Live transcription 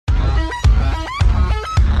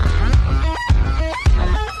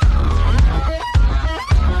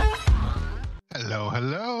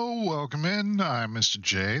I'm Mistah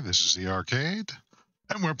J. This is the arcade,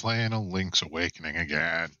 and we're playing a Link's Awakening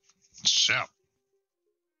again. So,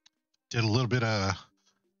 did a little bit of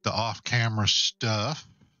the off-camera stuff.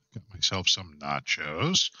 Got myself some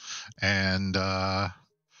nachos, and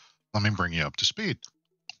let me bring you up to speed.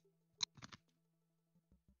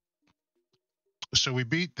 So we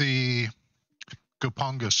beat the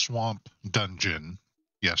Goponga Swamp dungeon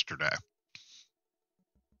yesterday.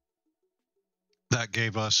 That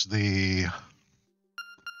gave us the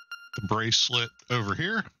bracelet over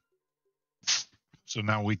here. So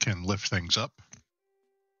now we can lift things up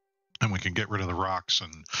and we can get rid of the rocks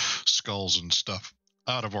and skulls and stuff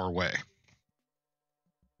out of our way.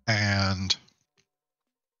 And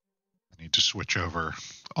I need to switch over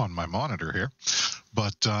on my monitor here.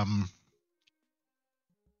 But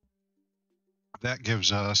that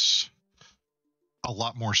gives us a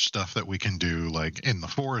lot more stuff that we can do, like in the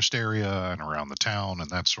forest area and around the town and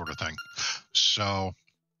that sort of thing. So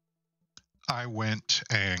I went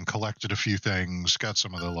and collected a few things, got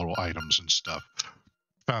some of the little items and stuff,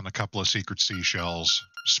 found a couple of secret seashells,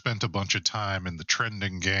 spent a bunch of time in the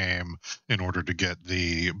trending game in order to get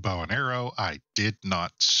the bow and arrow. I did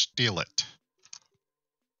not steal it.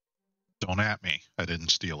 Don't at me. I didn't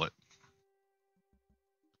steal it.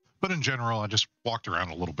 But in general, I just walked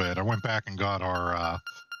around a little bit. I went back and got our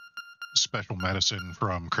special medicine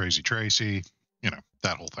from Crazy Tracy, you know,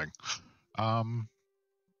 that whole thing.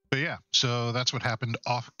 But yeah, so that's what happened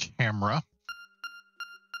off camera.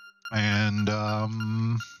 And,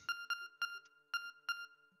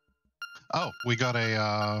 oh, we got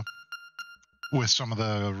with some of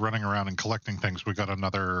the running around and collecting things, we got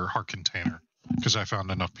another heart container because I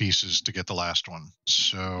found enough pieces to get the last one.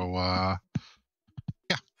 So,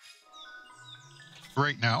 yeah.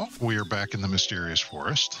 Right now, we are back in the mysterious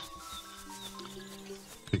forest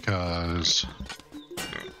because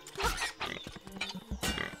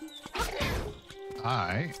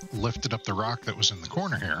I lifted up the rock that was in the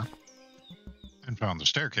corner here and found the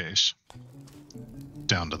staircase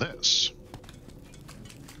down to this,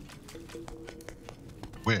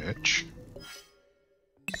 which,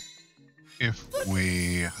 if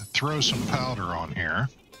we throw some powder on here,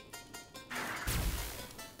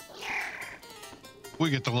 we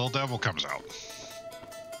get the little devil comes out.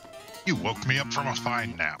 You woke me up from a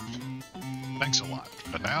fine nap. Thanks a lot,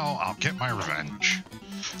 but now I'll get my revenge.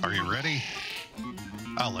 Are you ready?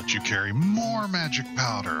 I'll let you carry more magic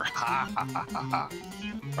powder. Ha ha ha ha ha.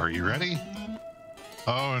 Are you ready?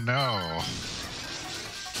 Oh no.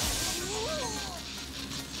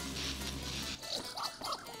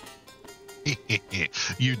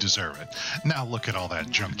 You deserve it. Now look at all that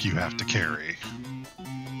junk you have to carry.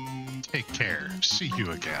 Take care. See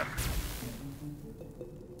you again.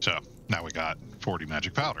 So, now we got 40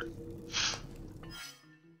 magic powder.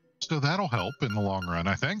 So that'll help in the long run,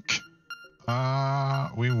 I think.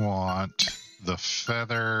 We want the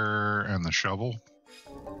feather and the shovel.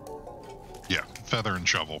 Yeah, feather and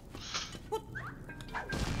shovel. But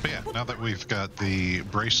yeah, now that we've got the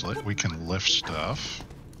bracelet, we can lift stuff.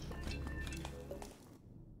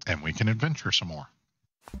 And we can adventure some more.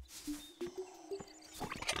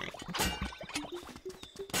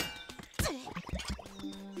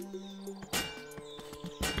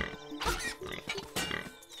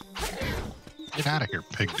 Get out of here,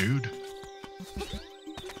 pig dude.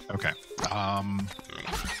 Okay.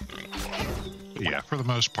 Yeah, for the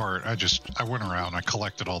most part, I went around, I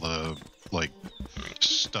collected all the, like,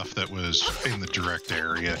 stuff that was in the direct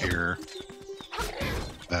area here.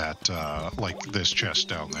 That, like this chest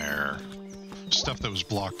down there. Stuff that was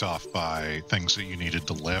blocked off by things that you needed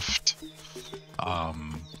to lift.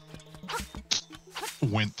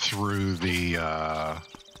 Went through the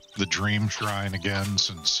dream shrine again,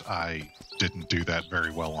 since I didn't do that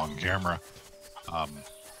very well on camera.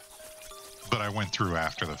 But I went through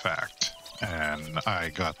after the fact, and I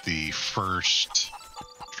got the first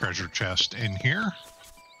treasure chest in here,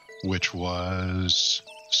 which was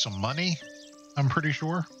some money, I'm pretty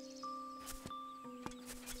sure.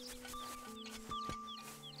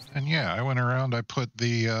 And yeah, I went around, I put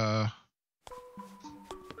the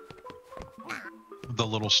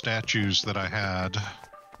little statues that I had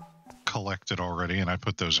collected already, and I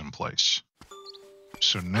put those in place.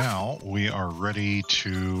 So now we are ready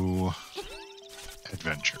to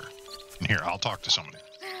adventure. And here, I'll talk to somebody.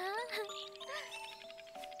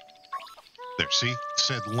 There, see? It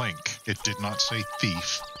said Link. It did not say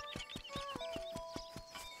thief.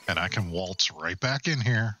 And I can waltz right back in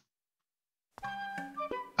here.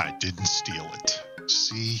 I didn't steal it.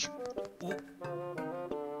 See?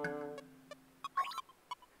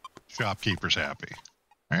 Shopkeeper's happy.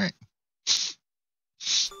 All right.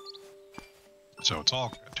 So it's all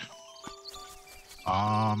good.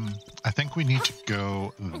 I think we need to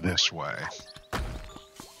go this way.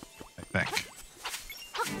 I think.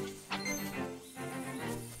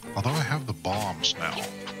 Although I have the bombs now.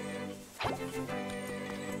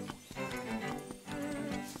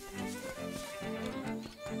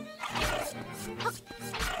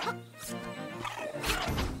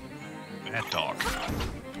 Bad dog.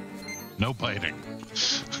 No biting.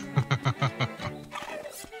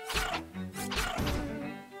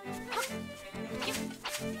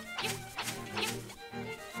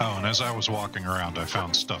 Oh, and as I was walking around, I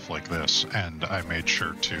found stuff like this, and I made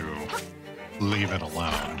sure to leave it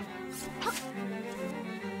alone.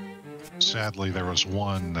 Sadly, there was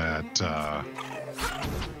one that I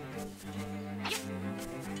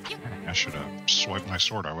should have swiped my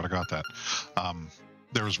sword. I would have got that.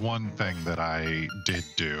 There was one thing that I did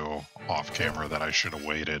do off camera that I should have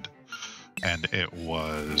waited, and it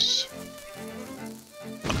was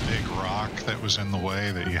a big rock that was in the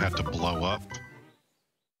way that you had to blow up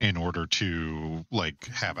in order to, like,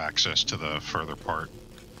 have access to the further part.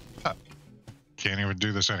 Can't even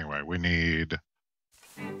do this anyway. We need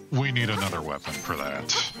another weapon for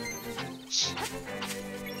that.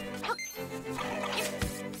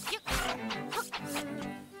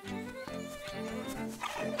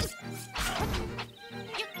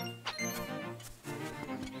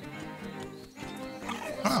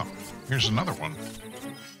 Oh, here's another one.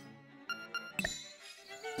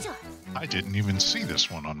 I didn't even see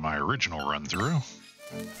this one on my original run-through.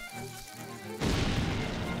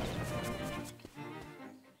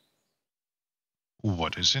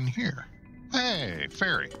 What is in here? Hey,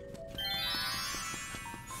 fairy.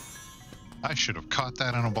 I should have caught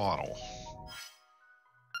that in a bottle.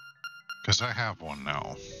 Because I have one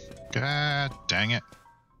now. God dang it.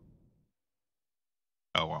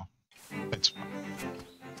 Oh well. It's fine.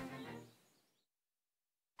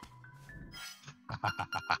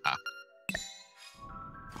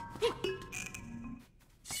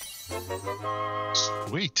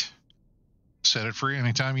 Sweet. Set it free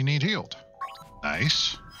anytime you need healed.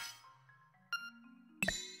 Nice.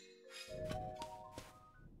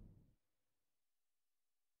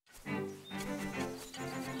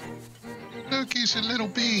 Look, he's a little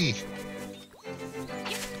bee.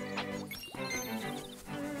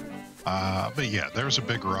 But yeah, there's a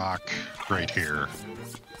big rock right here,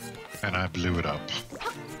 and I blew it up.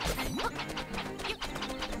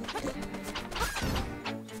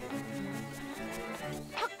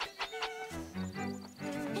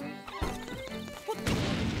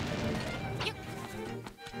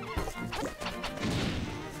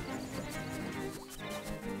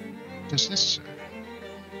 Is this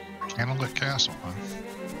Candlelit Castle, huh?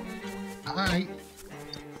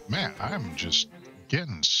 Man, I'm just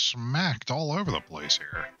getting smacked all over the place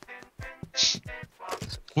here.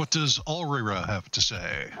 What does Ulrira have to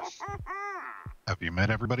say? Have you met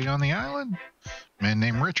everybody on the island? A man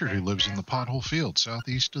named Richard who lives in the pothole field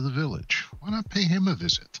southeast of the village. Why not pay him a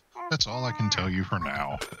visit? That's all I can tell you for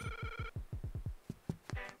now.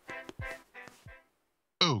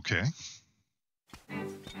 Okay.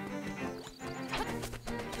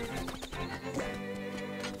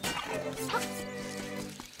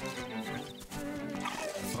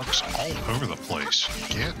 Bugs all over the place.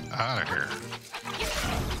 Get out of here.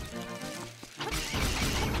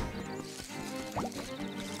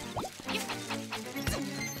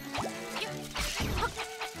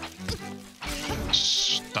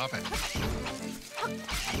 Stop it.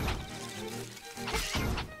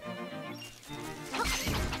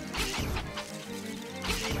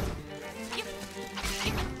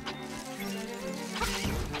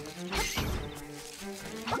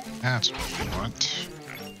 That's what we want.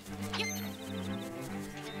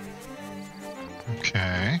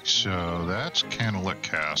 Okay, so that's Candlelit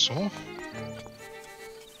Castle.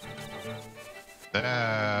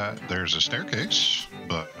 There's a staircase,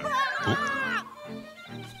 but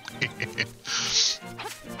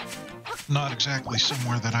not exactly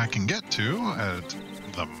somewhere that I can get to at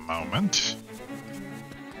the moment.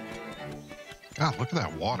 God, look at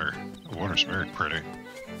that water. The water's very pretty.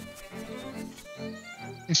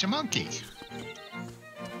 It's a monkey.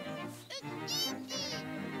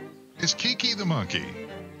 Is Kiki the monkey?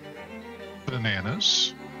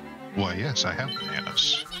 Bananas? Why, yes, I have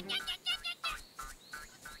bananas.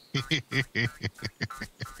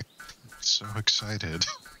 So excited.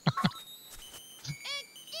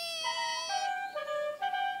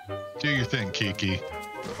 Do your thing, Kiki.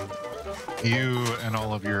 You and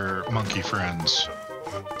all of your monkey friends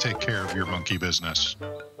take care of your monkey business.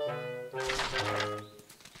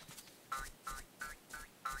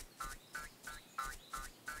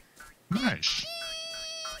 Nice.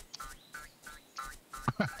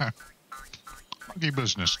 Monkey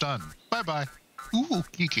business done. Bye-bye. Ooh,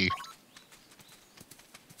 Kiki.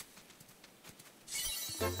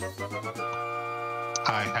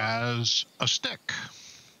 I has a stick.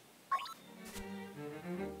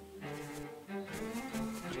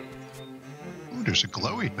 Ooh, there's a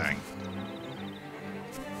glowy thing.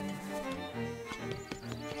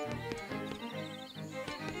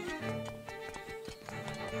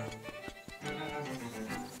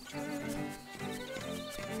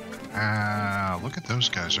 Ah, look at those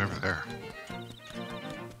guys over there.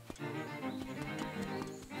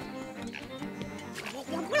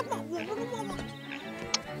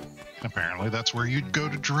 Apparently that's where you'd go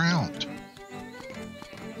to drown.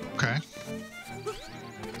 Okay.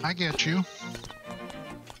 I get you.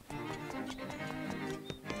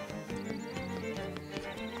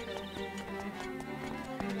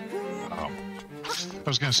 Oh. I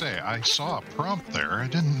was going to say, I saw a prompt there. I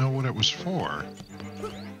didn't know what it was for.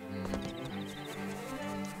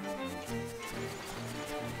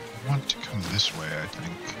 I want to come this way, I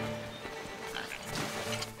think.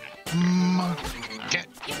 Get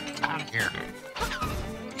out of here.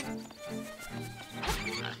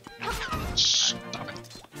 Stop it.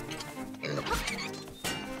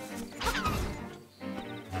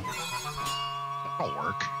 That'll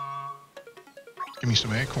work. Give me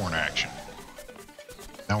some acorn action.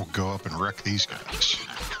 Now we'll go up and wreck these guys.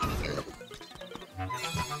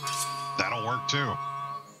 That'll work too.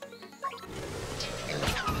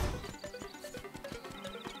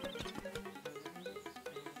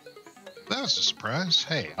 That was a surprise.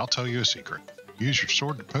 Hey, I'll tell you a secret. Use your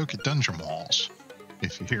sword to poke at dungeon walls.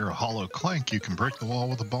 If you hear a hollow clank, you can break the wall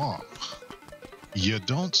with a bomb. You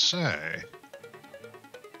don't say.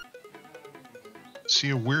 See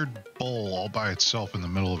a weird bowl all by itself in the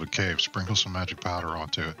middle of a cave. Sprinkle some magic powder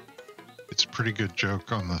onto it. It's a pretty good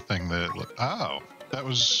joke on the thing that... Oh, that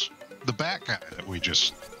was the bat guy that we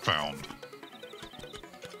just found.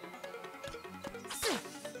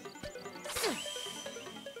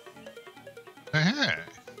 Hey.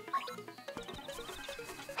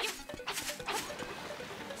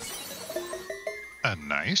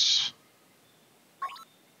 Nice.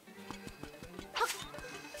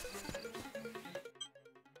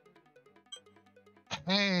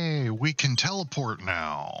 Hey, we can teleport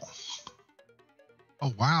now.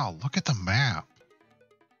 Oh, wow. Look at the map.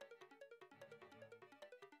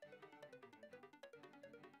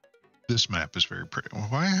 This map is very pretty.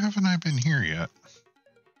 Why haven't I been here yet?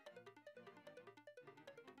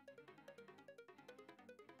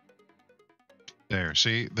 There,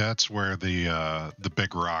 see, that's where the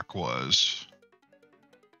big rock was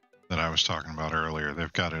that I was talking about earlier.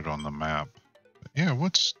 They've got it on the map. Yeah,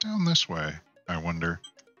 what's down this way? I wonder.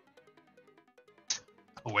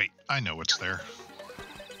 Oh wait, I know what's there.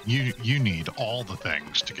 You need all the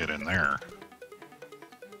things to get in there.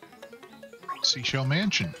 Seashell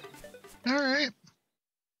Mansion. All right.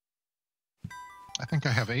 I think I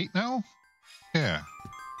have 8 now. Yeah.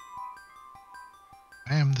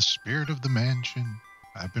 I am the spirit of the mansion.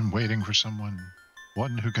 I've been waiting for someone,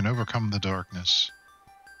 one who can overcome the darkness.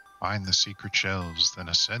 Find the secret shelves, then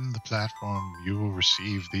ascend the platform. You will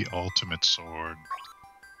receive the ultimate sword.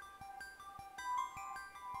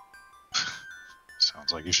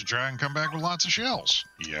 Sounds like you should try and come back with lots of shells.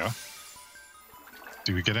 Yeah.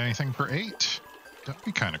 Do we get anything for 8? That'd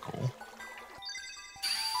be kind of cool.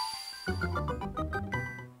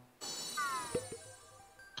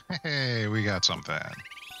 Hey, we got something.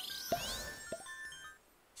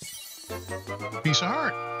 Piece of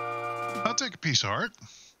heart. I'll take a piece of heart.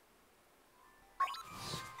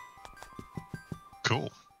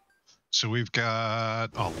 Cool. So we've got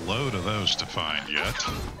a load of those to find yet.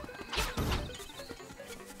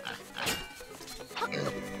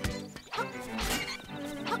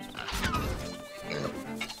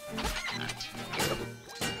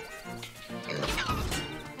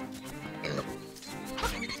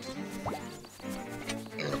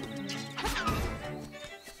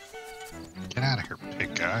 Get out of here,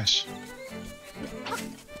 pig guys.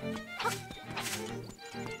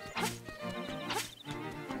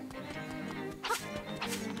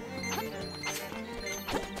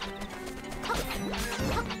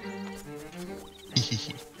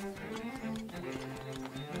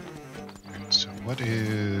 So what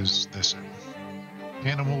is this?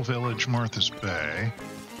 Animal Village, Martha's Bay.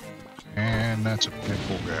 And that's a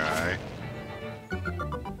pitbull guy.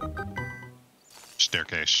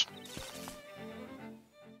 Staircase.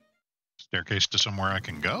 Staircase to somewhere I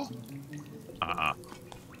can go? Uh-uh.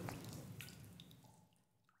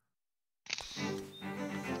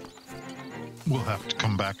 We'll have to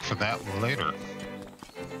come back for that later.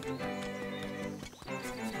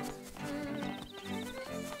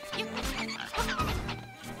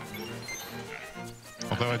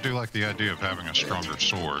 Although I do like the idea of having a stronger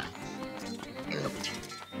sword.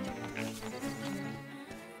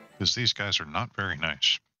 Because these guys are not very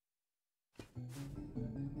nice.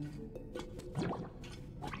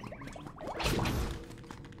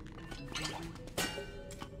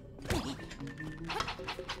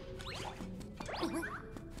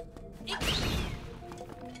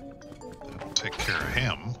 That'll take care of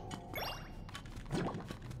him.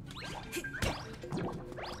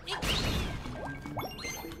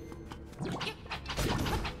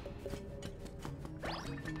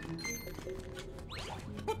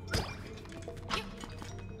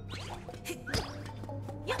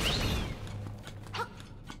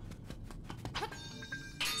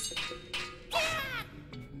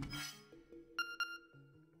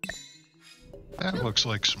 That looks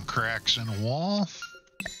like some cracks in a wall.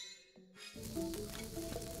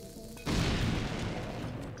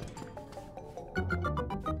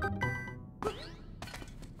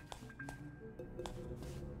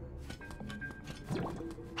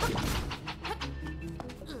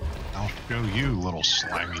 I'll show you, little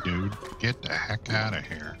slimy dude. Get the heck out of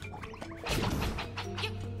here.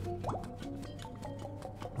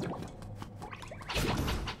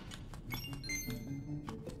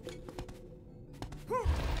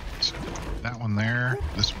 So, that one there,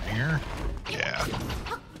 this one here. Yeah.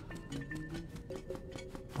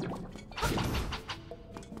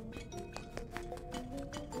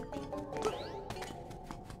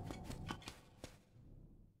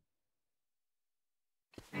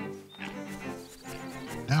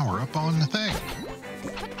 Now we're up on the thing.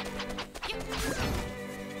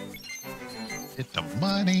 Get the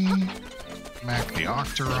money. Smack the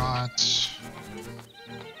Octorots.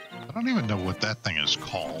 I don't even know what that thing is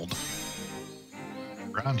called.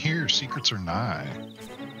 Around here, secrets are nigh.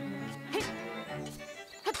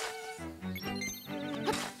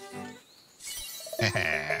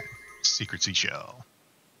 Secret seashell.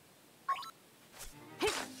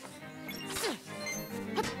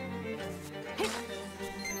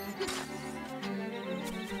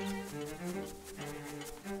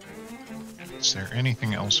 Is there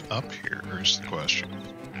anything else up here, is the question?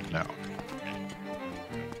 No.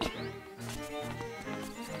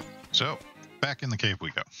 So, back in the cave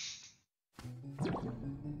we go.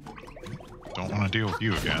 Don't want to deal with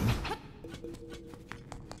you again.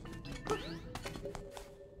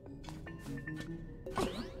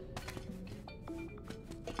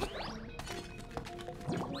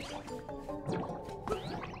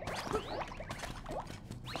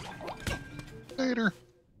 Later.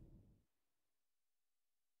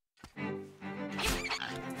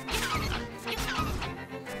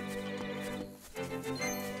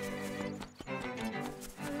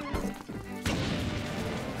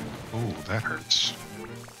 Oh, that hurts.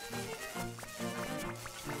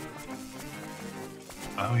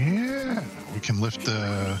 Oh yeah, we can lift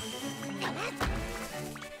the...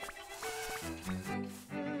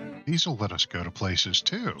 These will let us go to places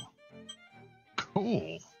too.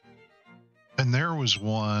 Cool. And there was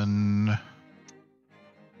one...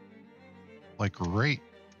 like right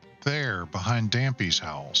there behind Dampy's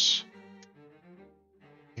house.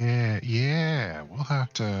 Yeah, we'll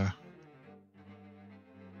have to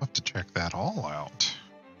check that all out.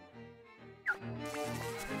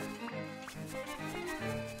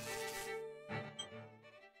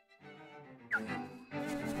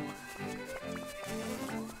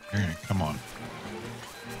 Here, come on.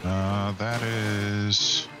 That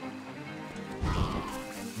is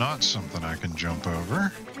not something I can jump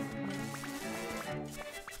over.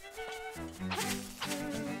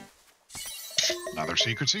 Another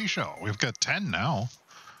secret seashell. We've got 10 now.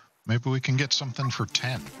 Maybe we can get something for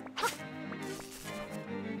 10.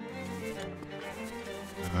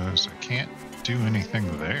 So I can't do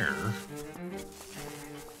anything there.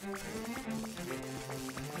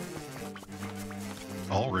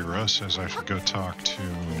 Alrira says I should go talk to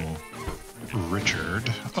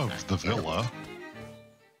Richard of the villa.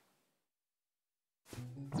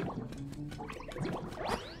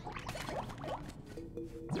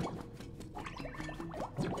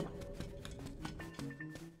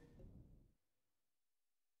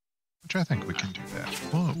 Which I think we can do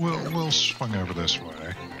that. We'll swing over this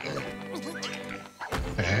way.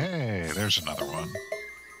 Hey, there's another one.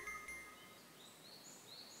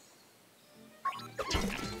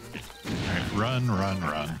 Alright,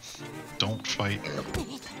 run. Don't fight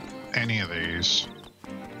any of these.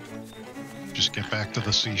 Just get back to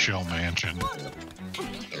the seashell mansion.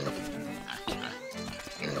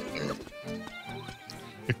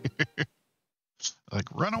 Like,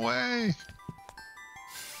 run away!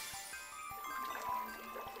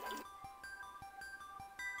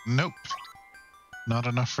 Nope. Not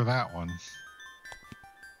enough for that one.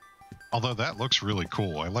 Although that looks really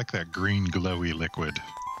cool. I like that green glowy liquid.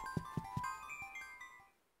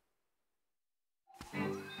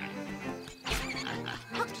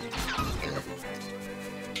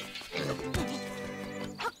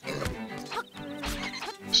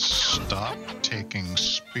 Stop taking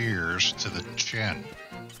spears to the chin.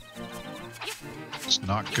 It's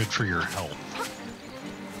not good for your health.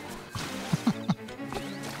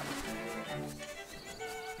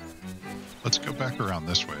 Let's go back around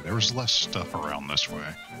this way. There was less stuff around this way.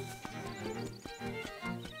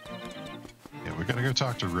 Yeah, we gotta go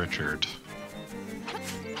talk to Richard.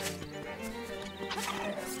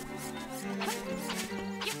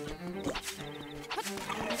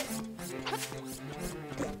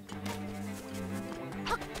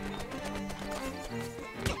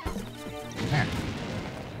 Man.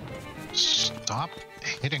 Stop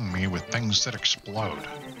hitting me with things that explode.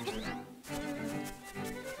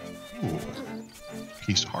 Ooh,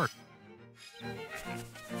 piece of heart.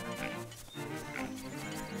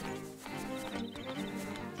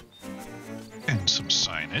 And some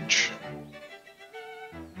signage.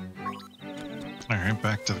 Alright,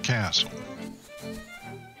 back to the castle.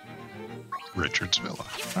 Richard's Villa.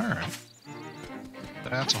 Alright.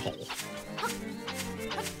 That's a hole.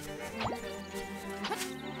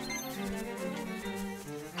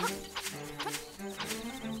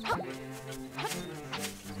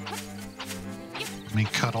 Let me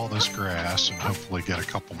cut all this grass and hopefully get a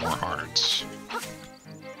couple more hearts.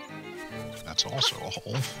 That's also a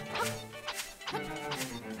hole.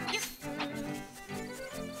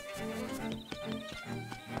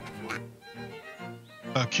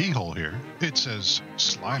 A keyhole here. It says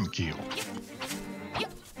slime keyhole.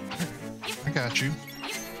 I got you.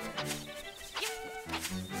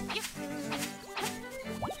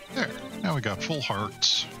 There. Now we got full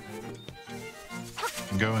hearts.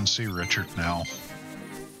 Can go and see Richard now.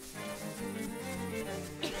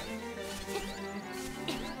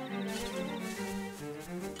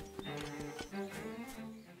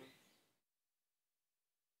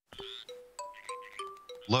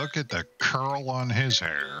 Look at the curl on his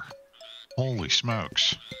hair. Holy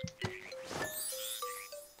smokes.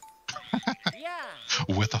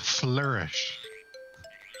 Yeah. With a flourish.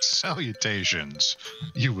 Salutations.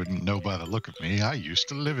 You wouldn't know by the look of me. I used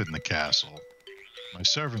to live in the castle. My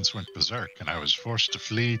servants went berserk and I was forced to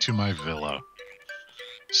flee to my villa.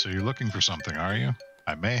 So you're looking for something, are you?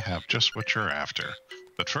 I may have just what you're after.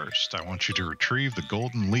 But first, I want you to retrieve the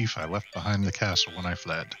golden leaf I left behind the castle when I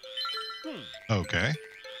fled. Okay.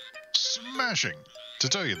 Smashing! To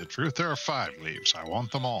tell you the truth, there are 5 leaves. I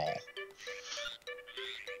want them all.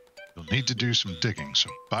 You'll need to do some digging, so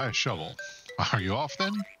buy a shovel. Are you off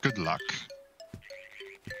then? Good luck.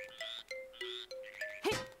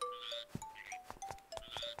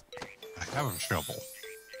 I have a shovel.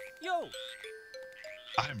 Yo.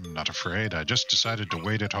 I'm not afraid. I just decided to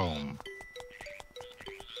wait at home.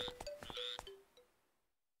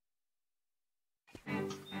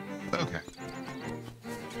 Okay.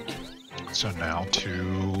 So now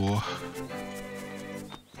to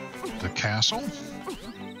the castle.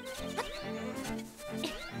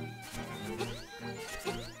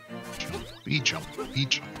 Jump,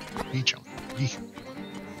 jump, jump.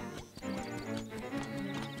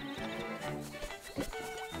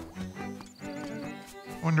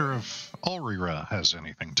 Wonder if Ulrira has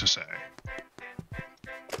anything to say.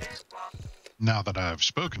 Now that I've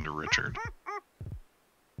spoken to Richard.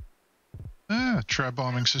 Try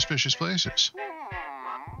bombing suspicious places.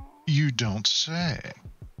 You don't say.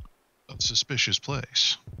 A suspicious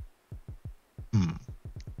place.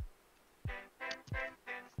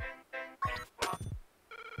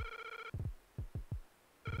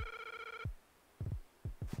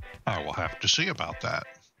 I will have to see about that.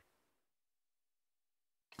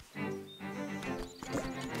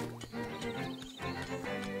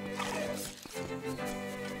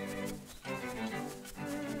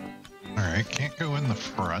 Alright, can't go in the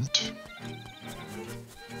front.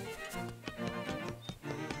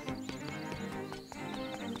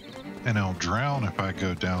 And I'll drown if I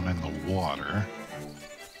go down in the water.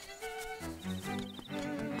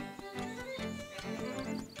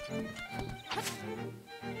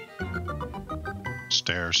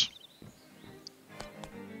 Stairs.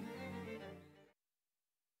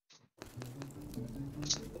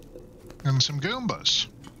 And some Goombas.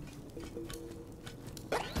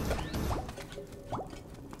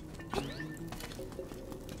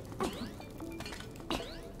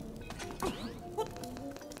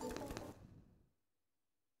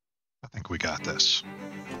 I think we got this.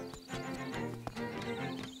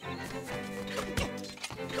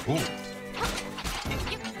 Ooh.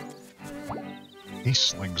 He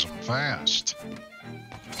slings them fast.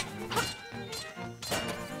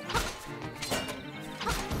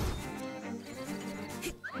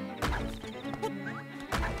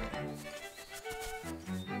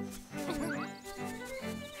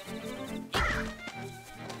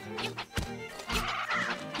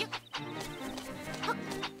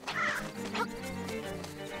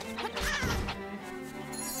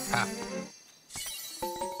 Ah.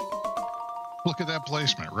 Look at that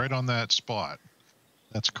placement, right on that spot.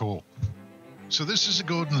 That's cool. So this is a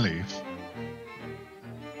golden leaf.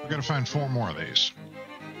 We're gonna find 4 more of these.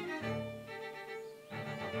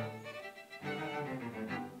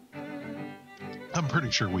 I'm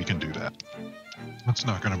pretty sure we can do that. That's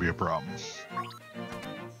not gonna be a problem.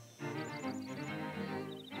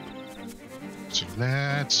 So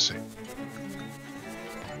let's see.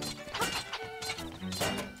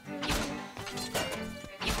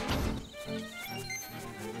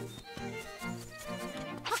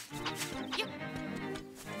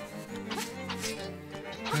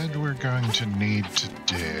 We're going to need to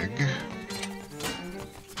dig.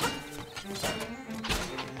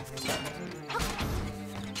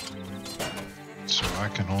 So I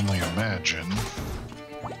can only imagine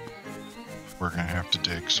we're going to have to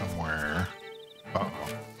dig somewhere. Uh-oh.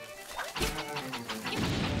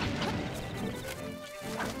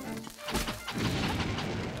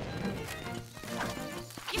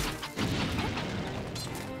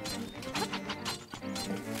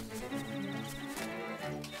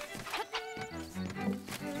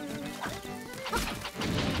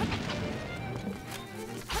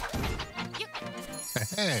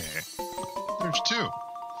 Hey, there's 2.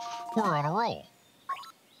 We're on a roll.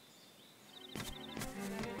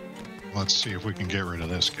 Let's see if we can get rid of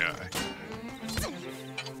this guy.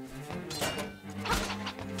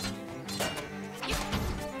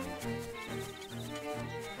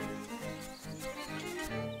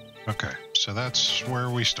 Okay, so that's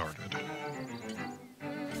where we started.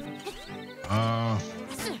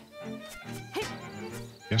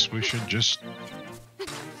 Guess we should just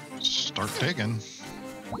start digging.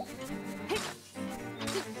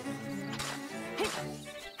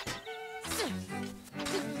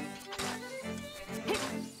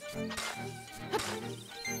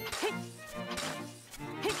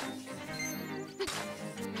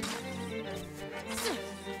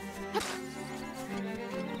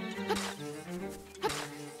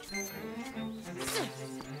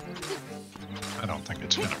 I don't think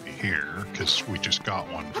it's going to be here, because we just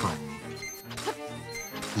got one from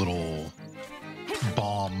little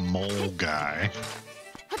bomb mole guy.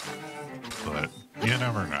 But you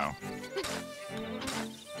never know.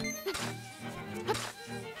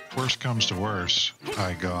 Worst comes to worst,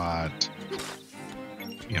 I got,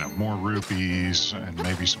 more rupees and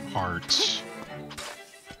maybe some hearts.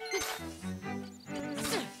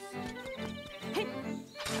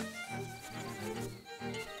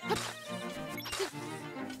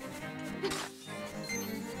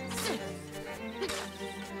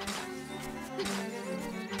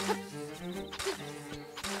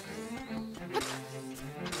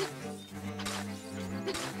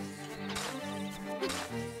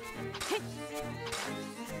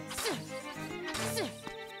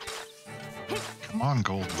 Come on,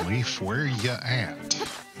 Golden Leaf, where ya at?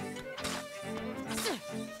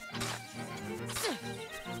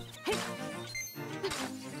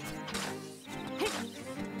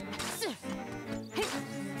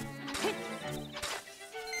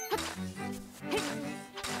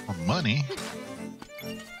 For money?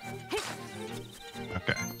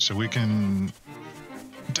 Okay, so we can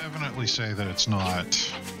definitely say that it's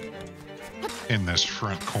not in this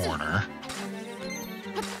front corner.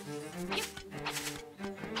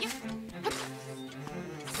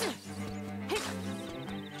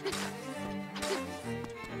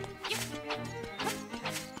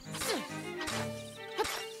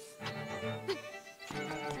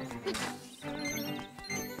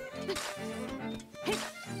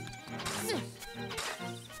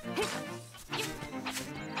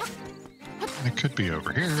 It could be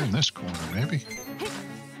over here in this corner, maybe.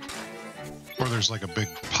 Or there's like a big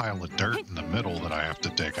pile of dirt in the middle that I have to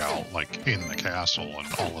dig out, like in the castle, and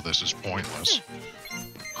all of this is pointless.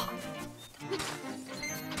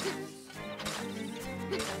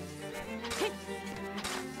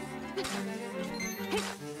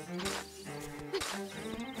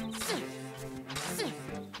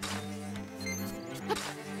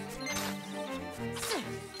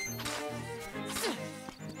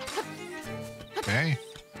 Okay.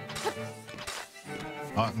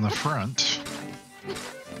 Not in the front.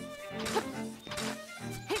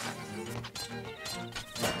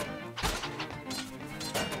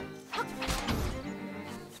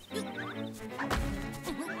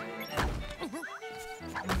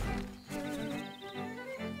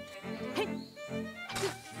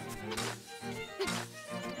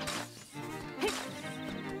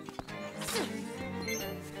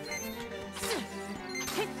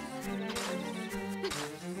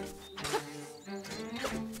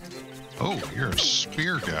 Oh, you're a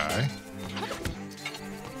spear guy.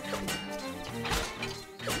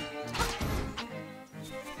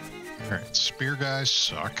 Alright, spear guys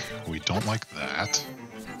suck. We don't like that.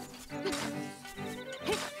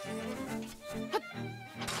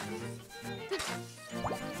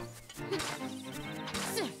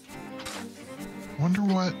 Wonder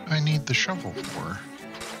what I need the shovel for.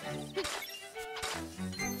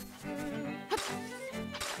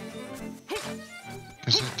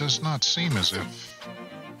 Because it does not seem as if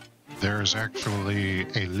there is actually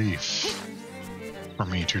a leaf for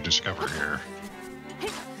me to discover here.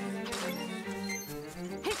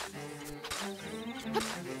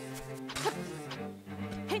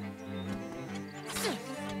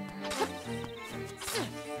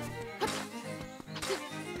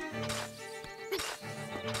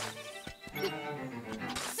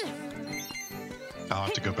 I'll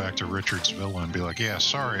have to go back to Richard's villa and be like, yeah,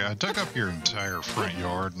 sorry, I dug up your entire front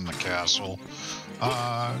yard and the castle.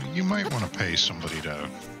 You might want to pay somebody to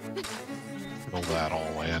fill that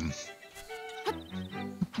all in.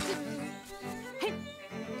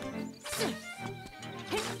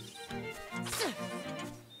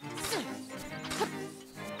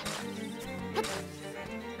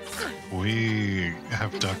 We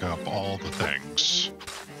have dug up all the things.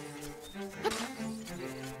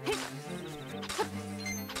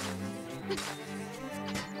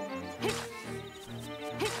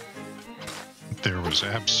 There was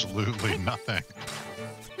absolutely nothing.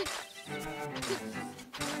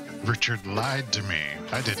 Richard lied to me.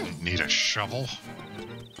 I didn't need a shovel.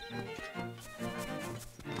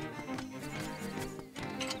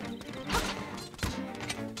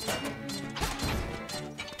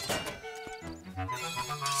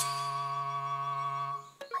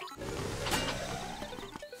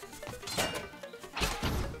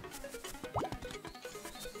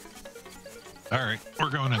 All right, we're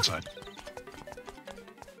going inside.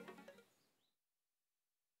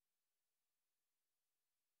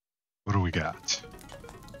 What do we got?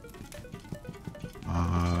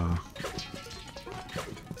 Oh.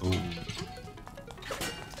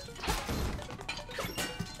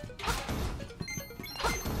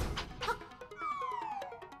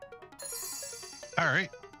 All right,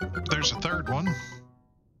 there's a third one.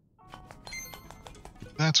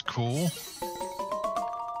 That's cool.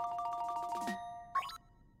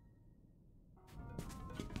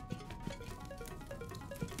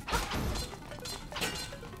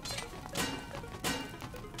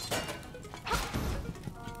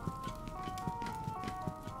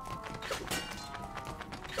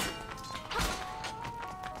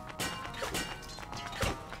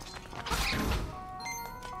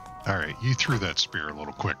 All right, you threw that spear a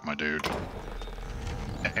little quick, my dude.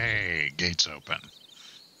 Hey, gate's open.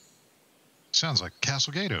 Sounds like a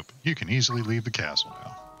castle gate open. You can easily leave the castle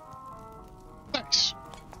now. Nice.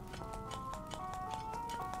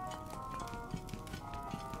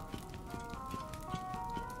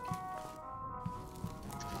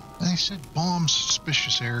 They said bomb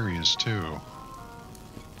suspicious areas, too.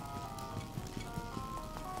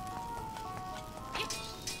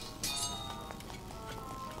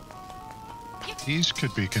 These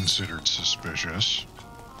could be considered suspicious.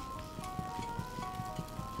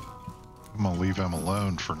 I'm gonna leave him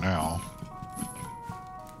alone for now.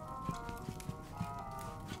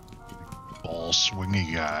 Ball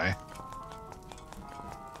swingy guy.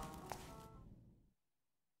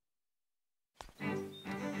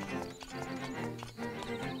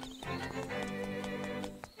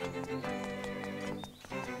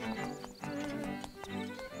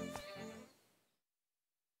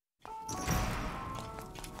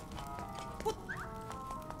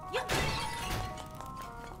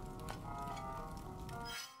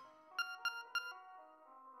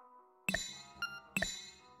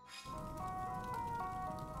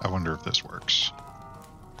 I wonder if this works.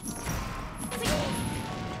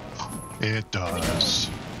 It does.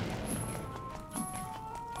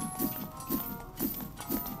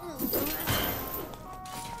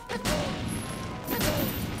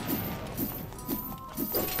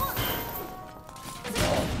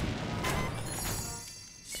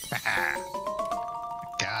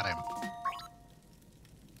 Got him.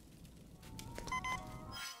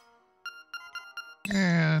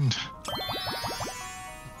 And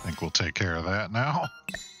I think we'll take care of that now.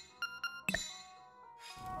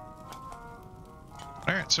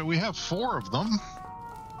 All right, so we have 4 of them.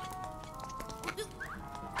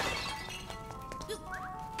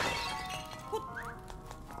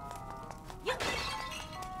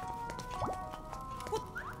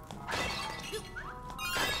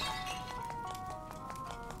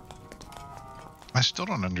 I still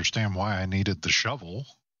don't understand why I needed the shovel.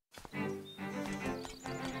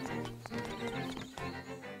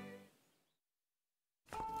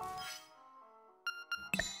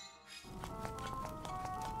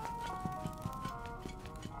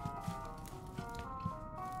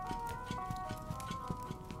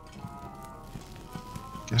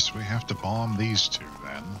 Guess we have to bomb these two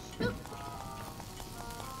then.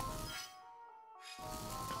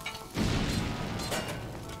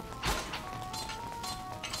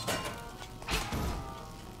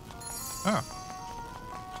 Oh.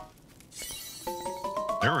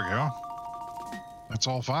 There we go. That's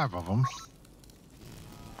all 5 of them.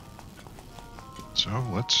 So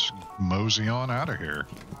let's mosey on out of here.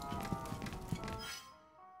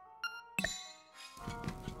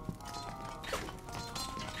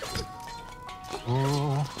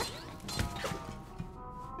 Oh.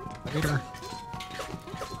 Later.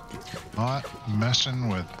 Not messing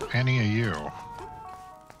with any of you.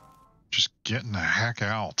 Just getting the heck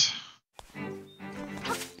out.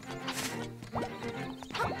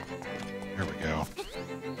 There we go.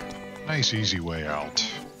 Nice, easy way out.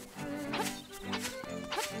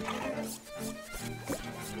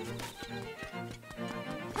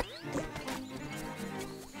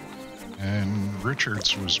 And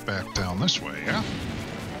Richards was back down this way, yeah?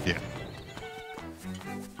 Yeah.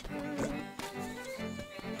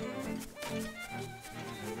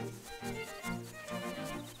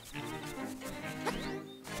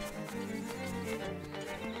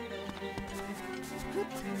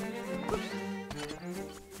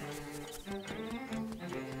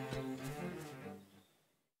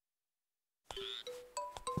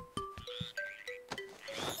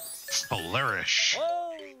 Flourish.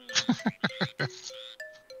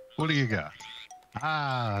 What do you got?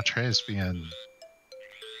 Ah, Trespian.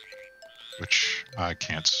 Which I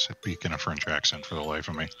can't speak in a French accent for the life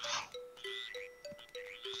of me.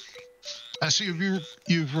 I see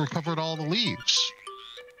you've recovered all the leaves.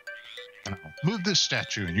 Now, move this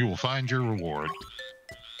statue and you will find your reward.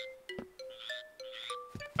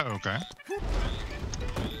 Okay.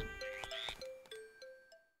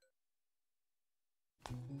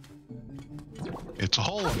 It's a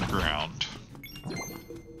hole in the ground.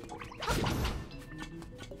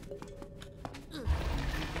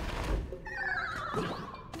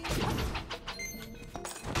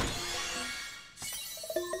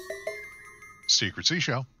 Secret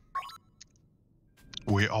seashell.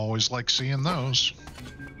 We always like seeing those.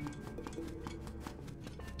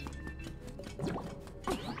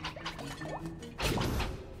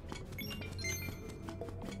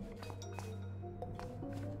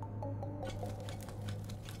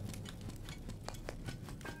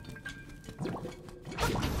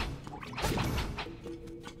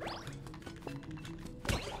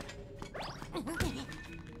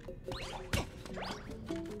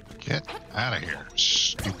 Get out of here,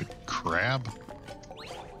 stupid crab.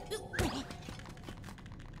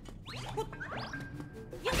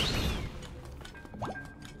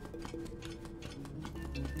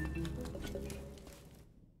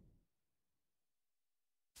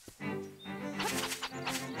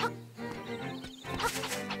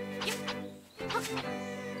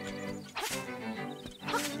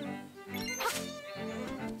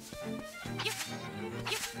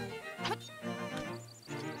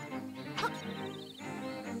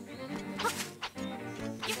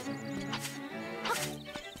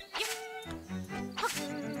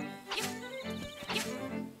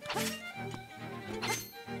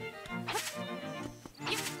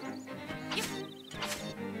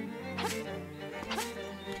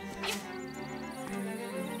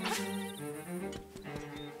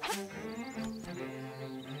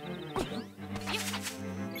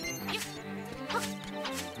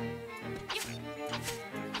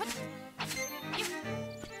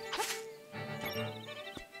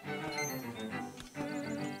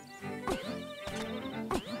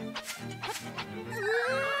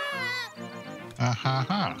 Ha.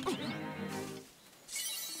 Yeah.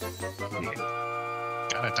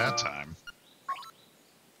 Got it that time.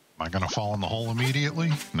 Am I gonna fall in the hole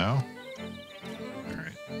immediately? No?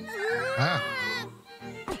 Alright. Ah!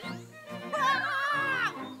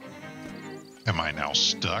 Am I now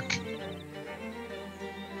stuck?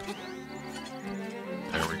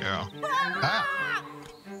 There we go. Ah!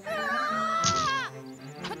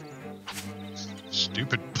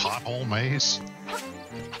 Stupid pothole maze.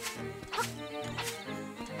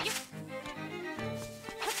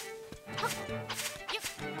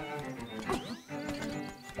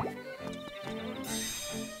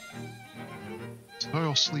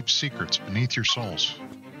 Soil sleep secrets beneath your souls.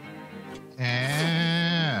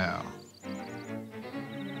 Yeah.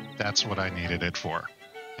 That's what I needed it for.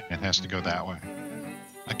 It has to go that way.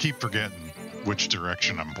 I keep forgetting which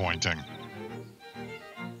direction I'm pointing.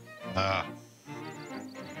 But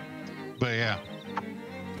yeah,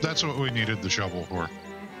 that's what we needed the shovel for.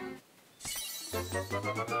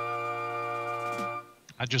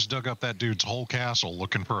 I just dug up that dude's whole castle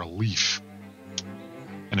looking for a leaf.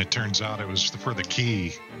 And it turns out it was for the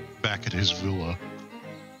key back at his villa.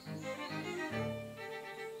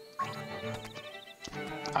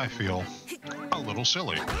 I feel a little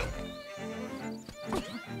silly.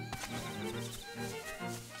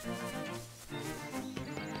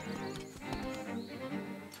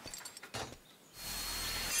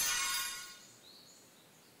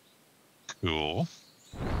 Cool.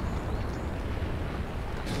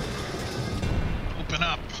 Open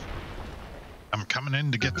up. I'm coming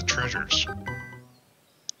in to get the treasures.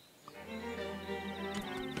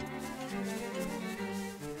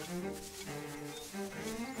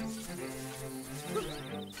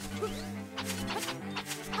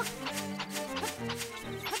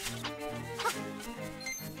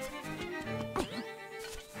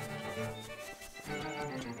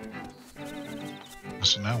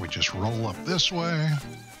 So now we just roll up this way.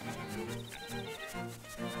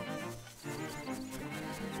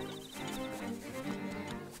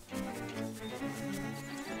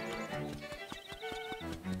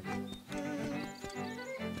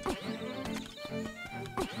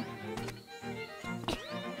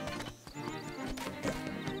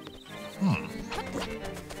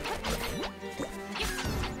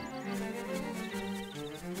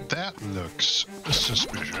 That looks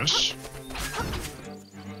suspicious.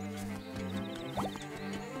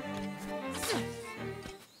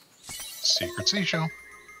 Secret seashell.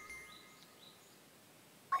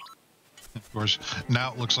 Of course,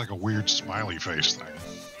 now it looks like a weird smiley face thing.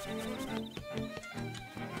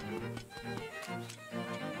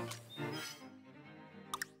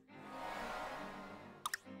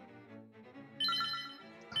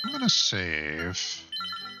 I'm gonna save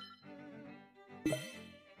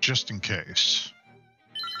just in case.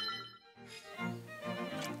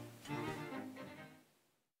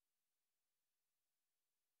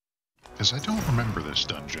 Because I don't remember this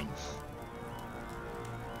dungeon.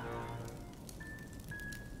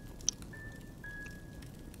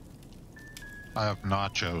 I have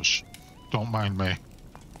nachos. Don't mind me.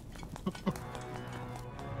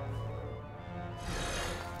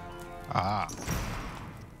 Ah.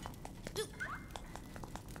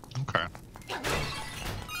 Okay.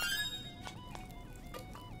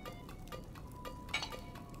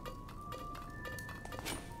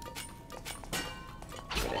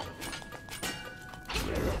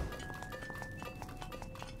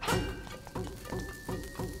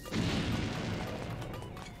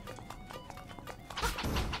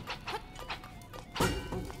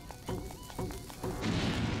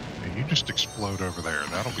 Just explode over there.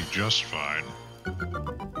 That'll be just fine.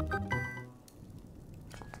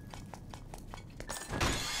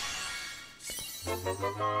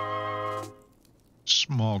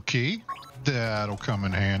 Small key. That'll come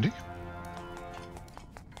in handy.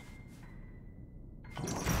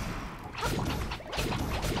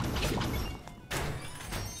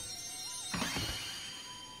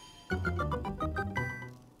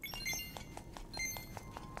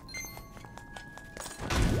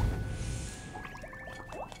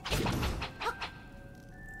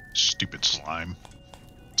 Stupid slime.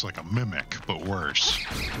 It's like a mimic, but worse.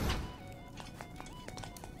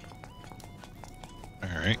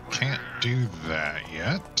 Alright, can't do that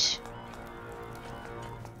yet.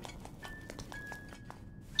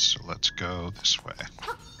 So let's go this way.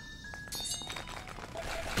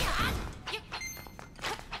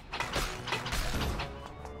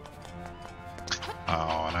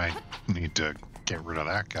 Oh, and I need to get rid of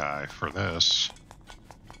that guy for this.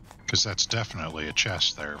 Because that's definitely a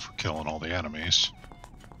chest there for killing all the enemies.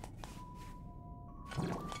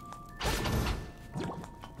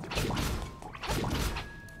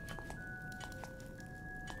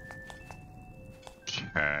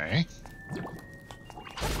 Okay.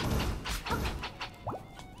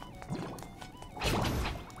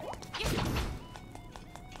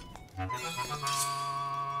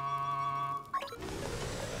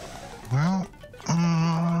 Well,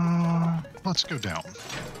 let's go down.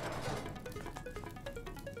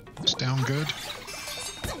 It's down good.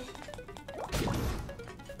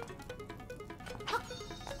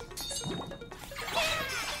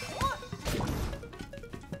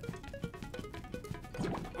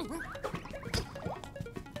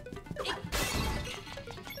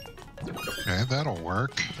 Okay, that'll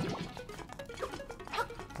work.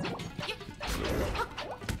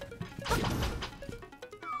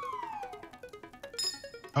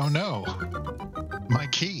 Oh no, my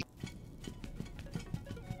key.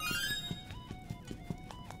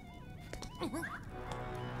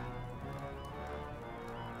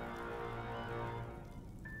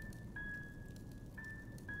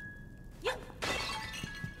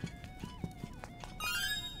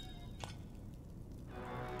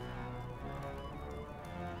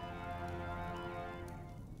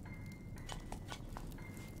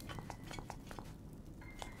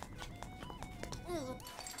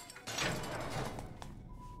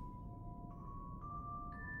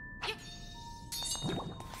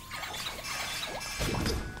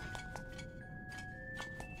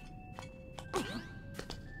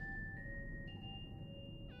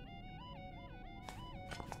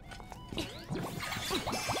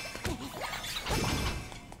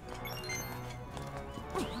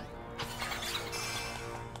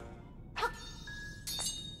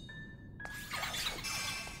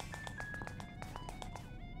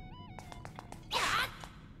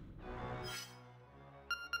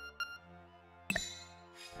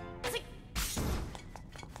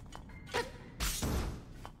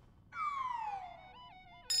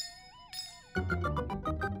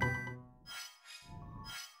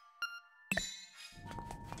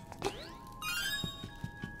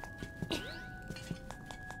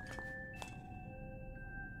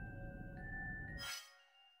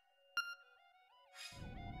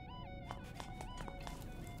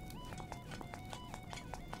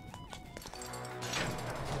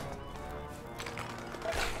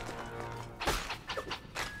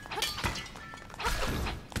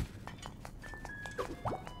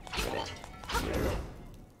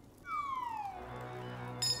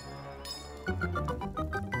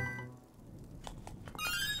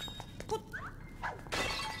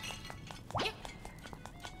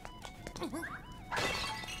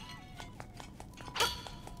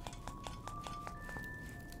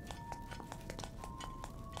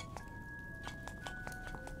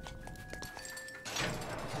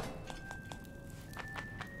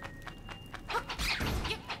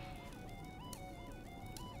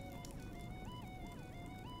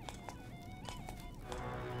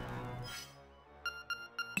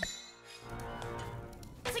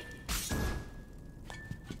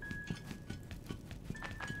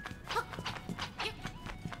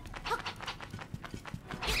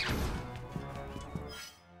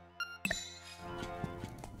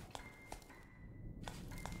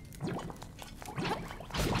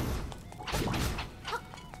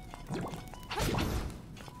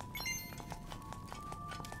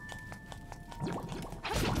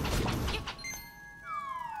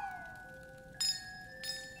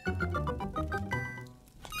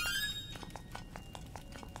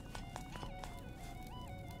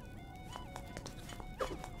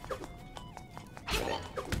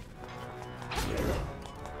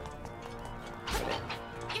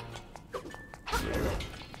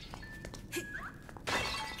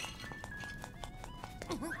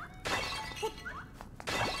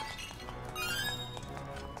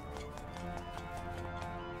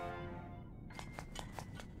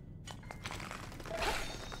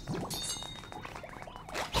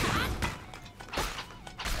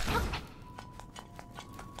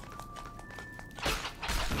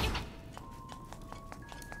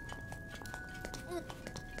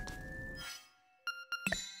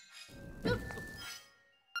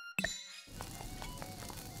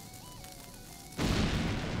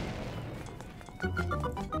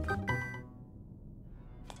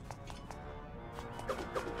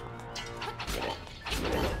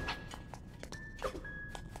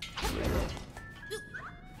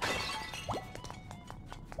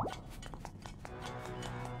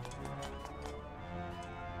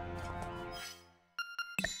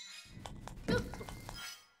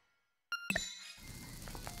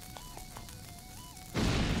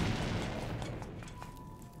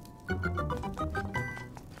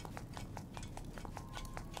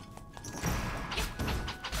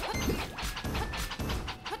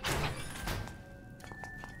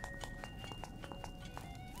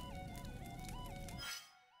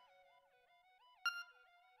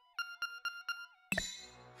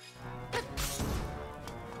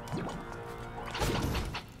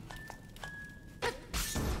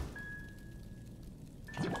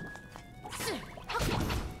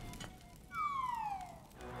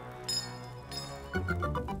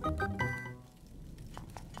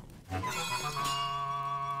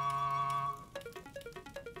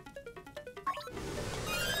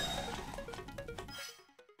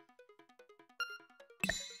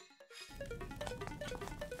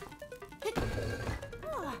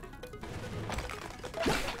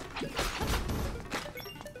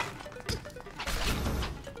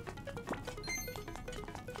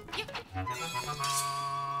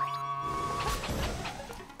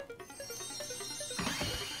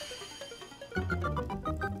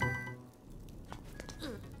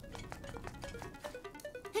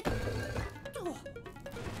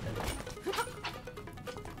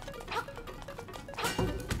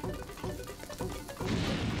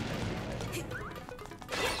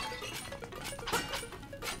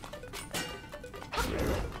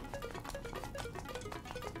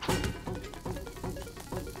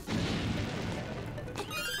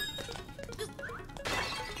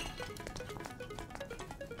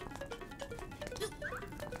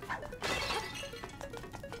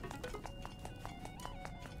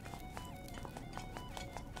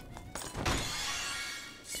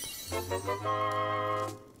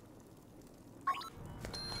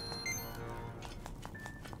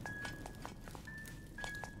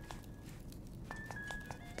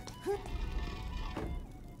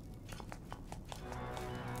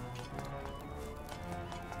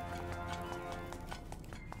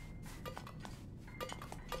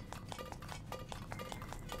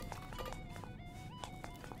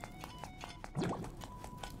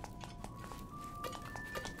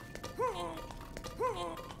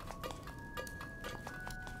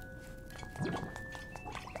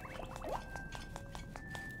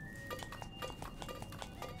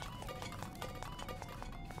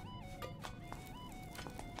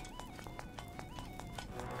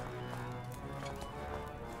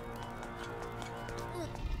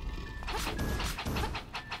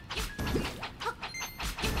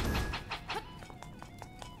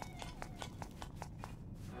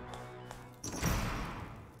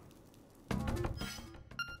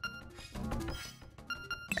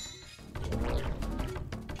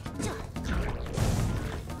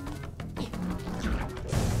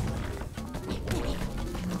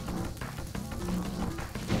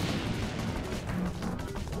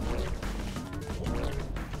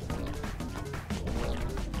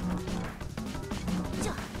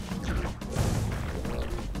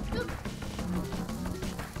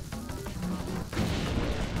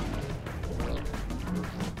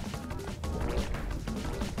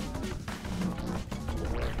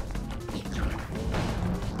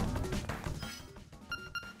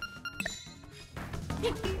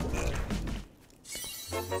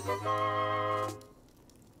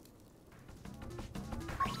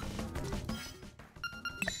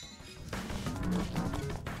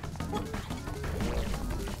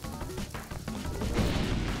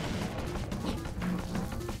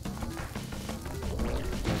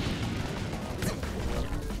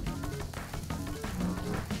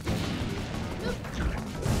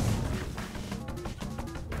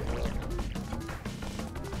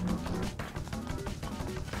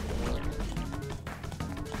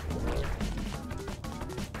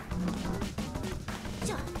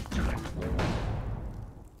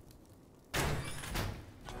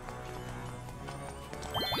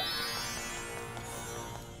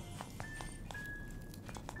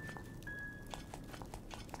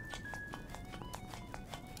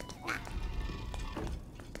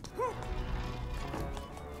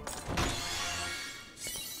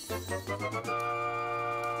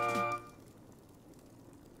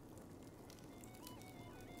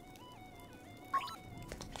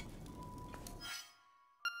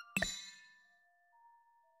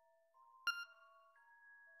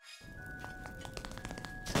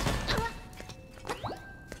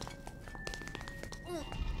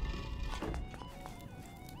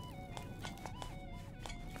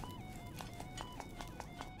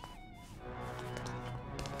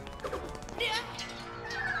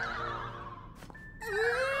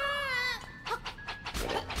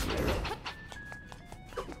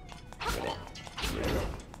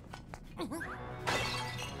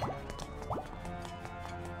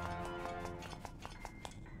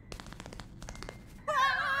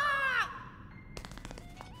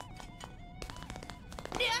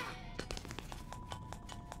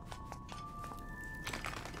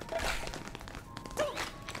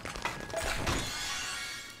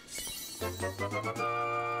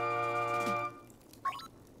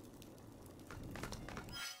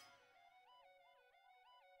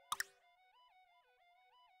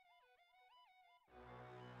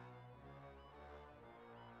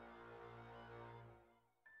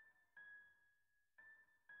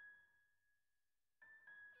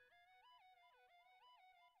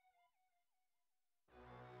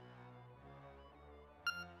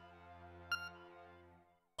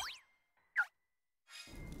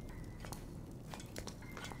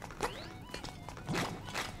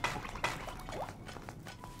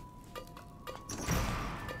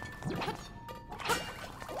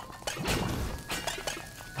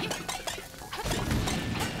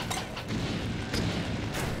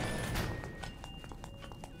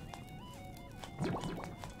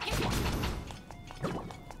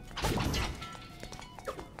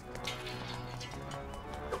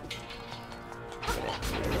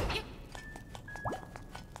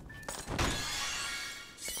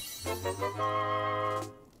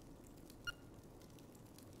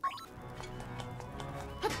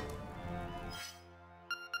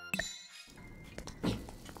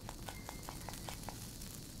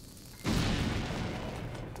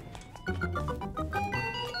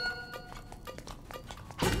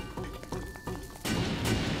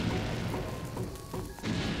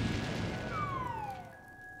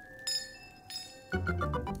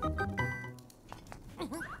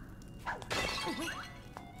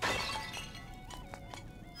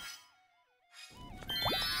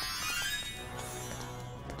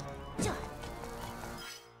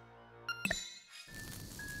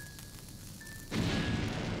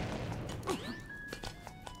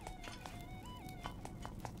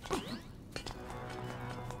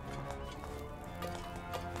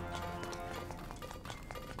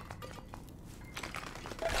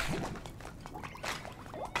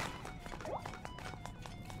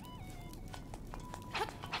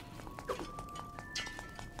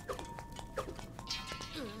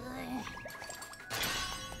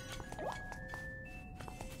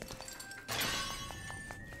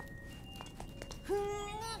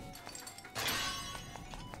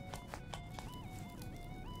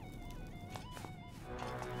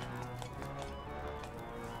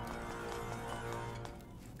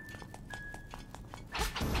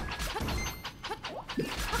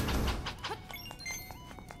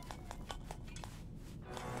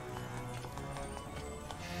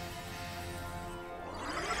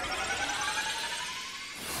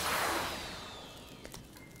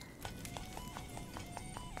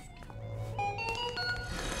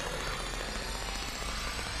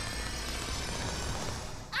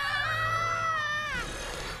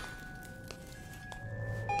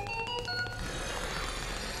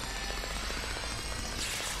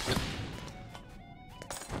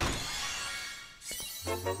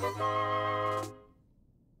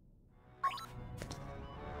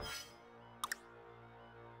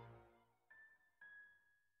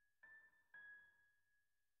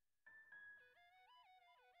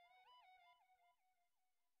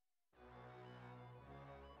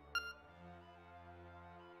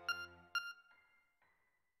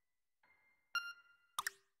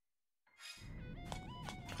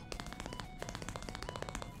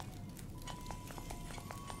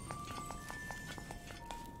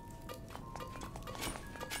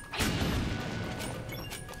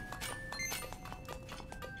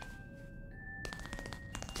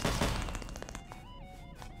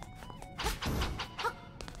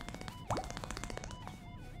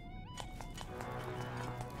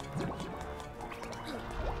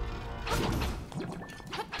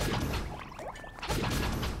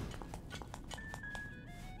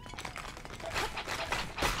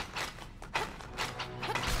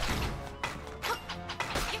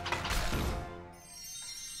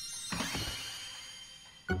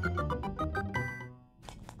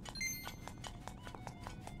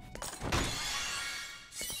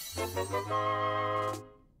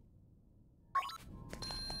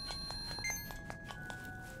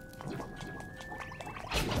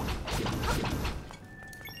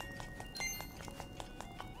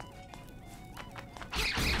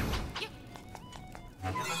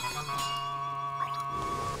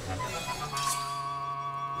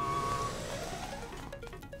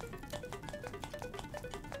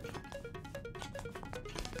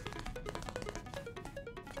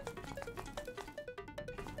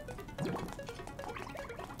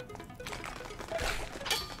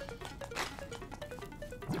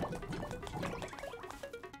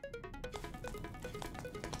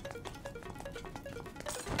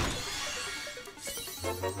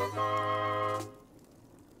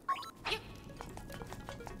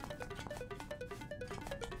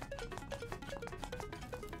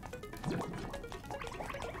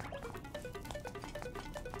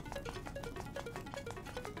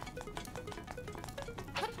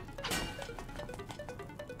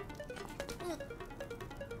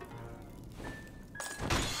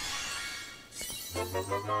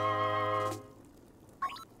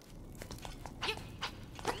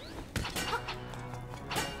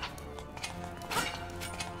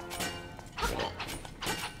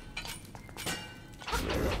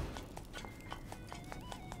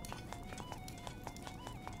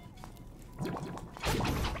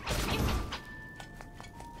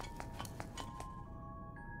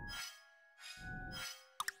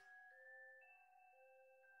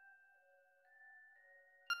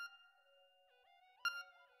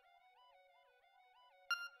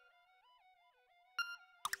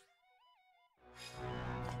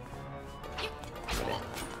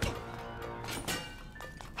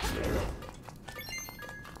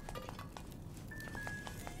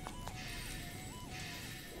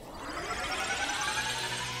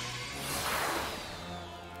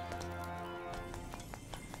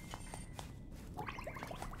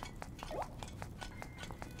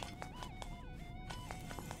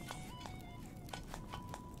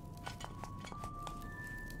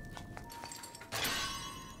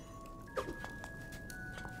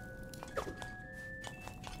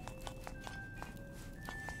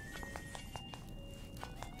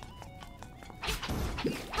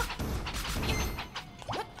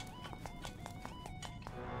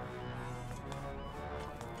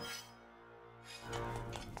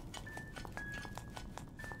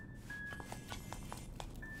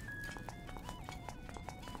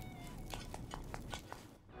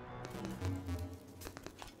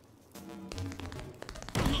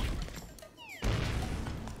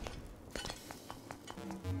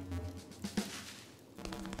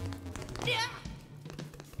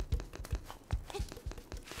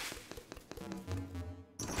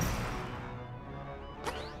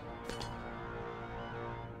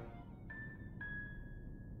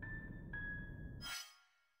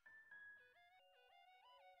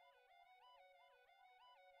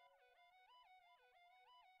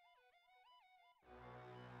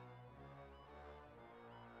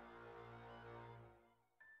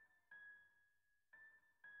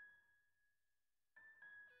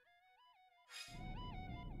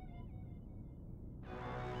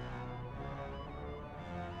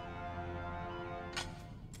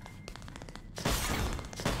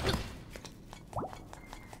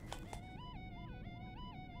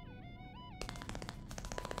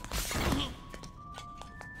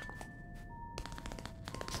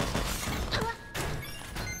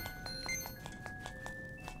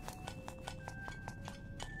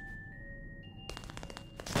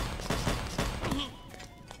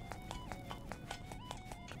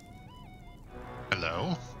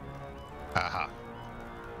 Hello? Aha.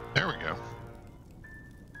 There we go.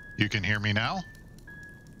 You can hear me now?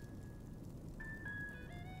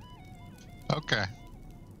 Okay.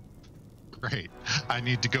 Great. I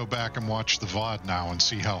need to go back and watch the VOD now and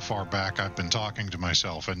see how far back I've been talking to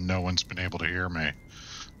myself and no one's been able to hear me.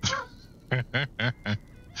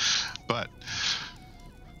 But,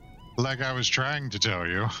 like I was trying to tell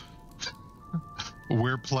you,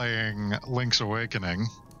 we're playing Link's Awakening,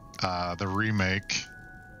 the remake,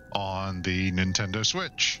 on the Nintendo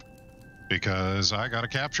Switch. Because I got a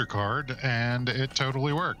capture card and it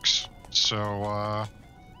totally works. So,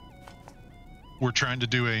 we're trying to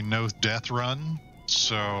do a no death run.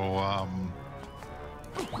 So,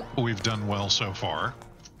 we've done well so far.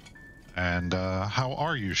 And how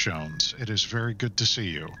are you, Shones? It is very good to see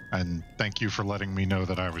you. And thank you for letting me know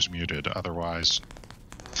that I was muted. Otherwise,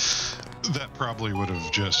 that probably would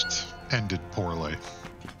have just ended poorly.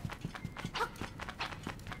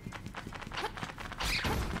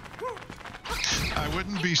 I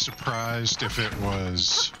wouldn't be surprised if it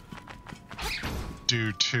was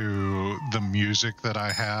due to the music that I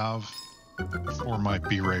have for my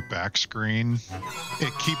Be Right Back screen.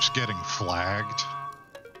 It keeps getting flagged.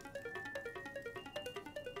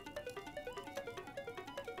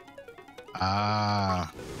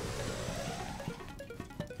 Ah.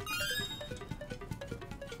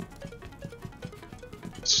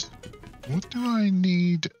 What do I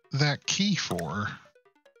need that key for?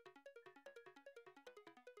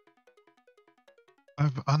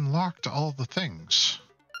 I've unlocked all the things.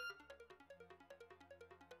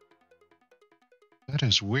 That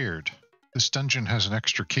is weird. This dungeon has an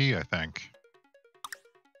extra key, I think.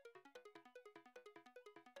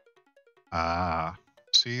 Ah.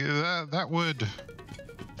 See, that would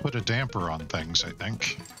put a damper on things, I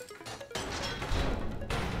think.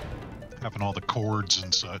 Having all the cords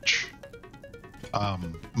and such.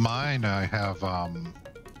 Mine, I have,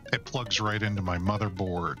 it plugs right into my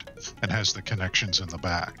motherboard and has the connections in the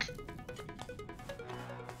back.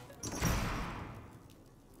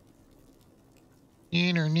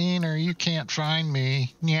 Neener, you can't find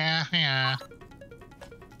me. Yeah.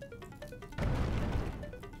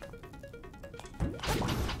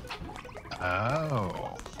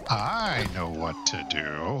 Oh, I know what to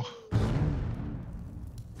do.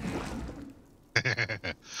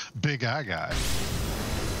 Big eye guy.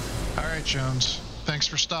 All right, Jones. Thanks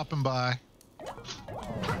for stopping by.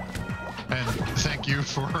 And thank you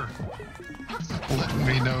for letting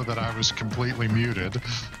me know that I was completely muted.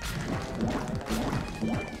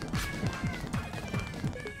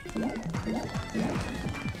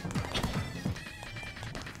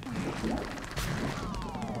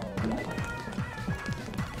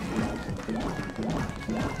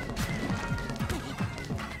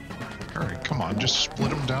 All right, come on, just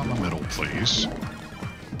split them down the middle, please.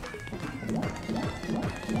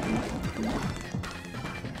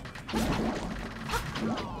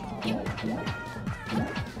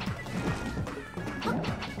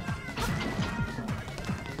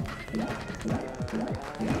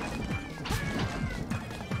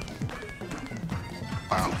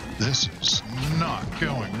 Wow, this is not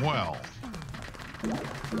going well.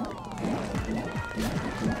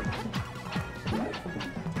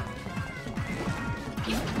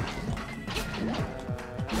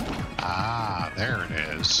 Ah, there it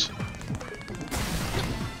is.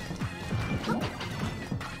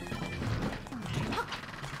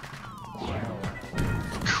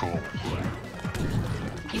 Cool.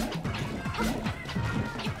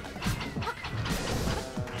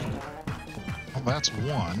 Well, that's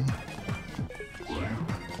one.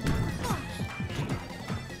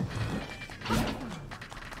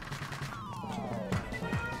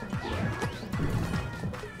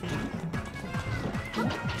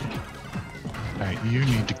 Hey, you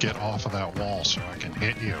need to get off of that wall so I can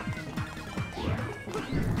hit you.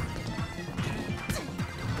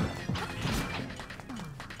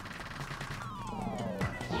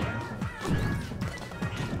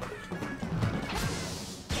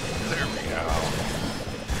 There we go.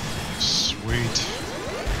 Sweet.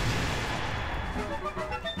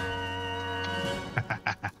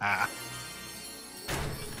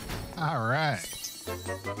 All right.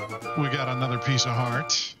 We got another piece of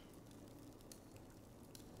heart.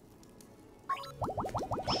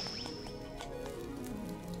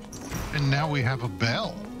 And now we have a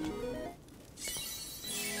bell.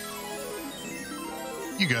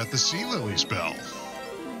 You got the sea lily's bell.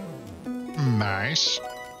 Nice.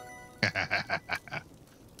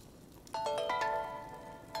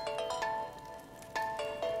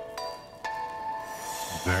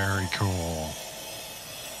 Very cool.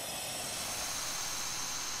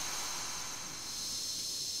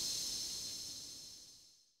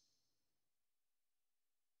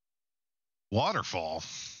 Waterfall.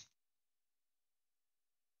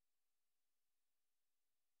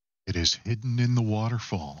 It is hidden in the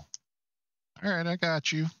waterfall. All right, I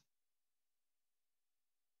got you.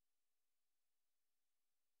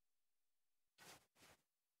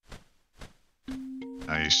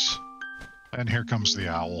 Nice. And here comes the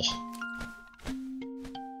owl.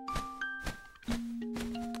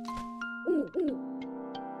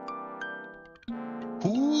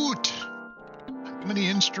 Hoot! How many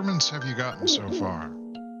instruments have you gotten so far?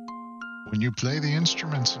 When you play the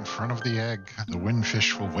instruments in front of the egg, the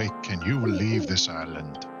windfish will wake and you will leave this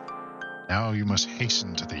island. Now you must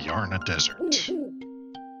hasten to the Yarna Desert.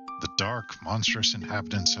 The dark, monstrous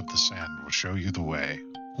inhabitants of the sand will show you the way.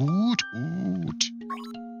 Hoot, hoot.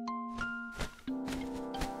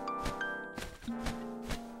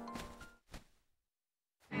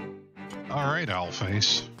 All right,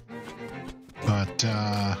 Owlface. But,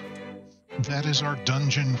 that is our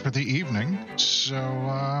dungeon for the evening, so,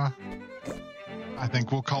 I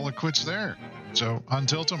think we'll call it quits there. So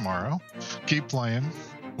until tomorrow, keep playing.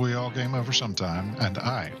 We all game over sometime, and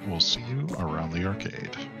I will see you around the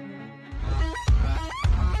arcade.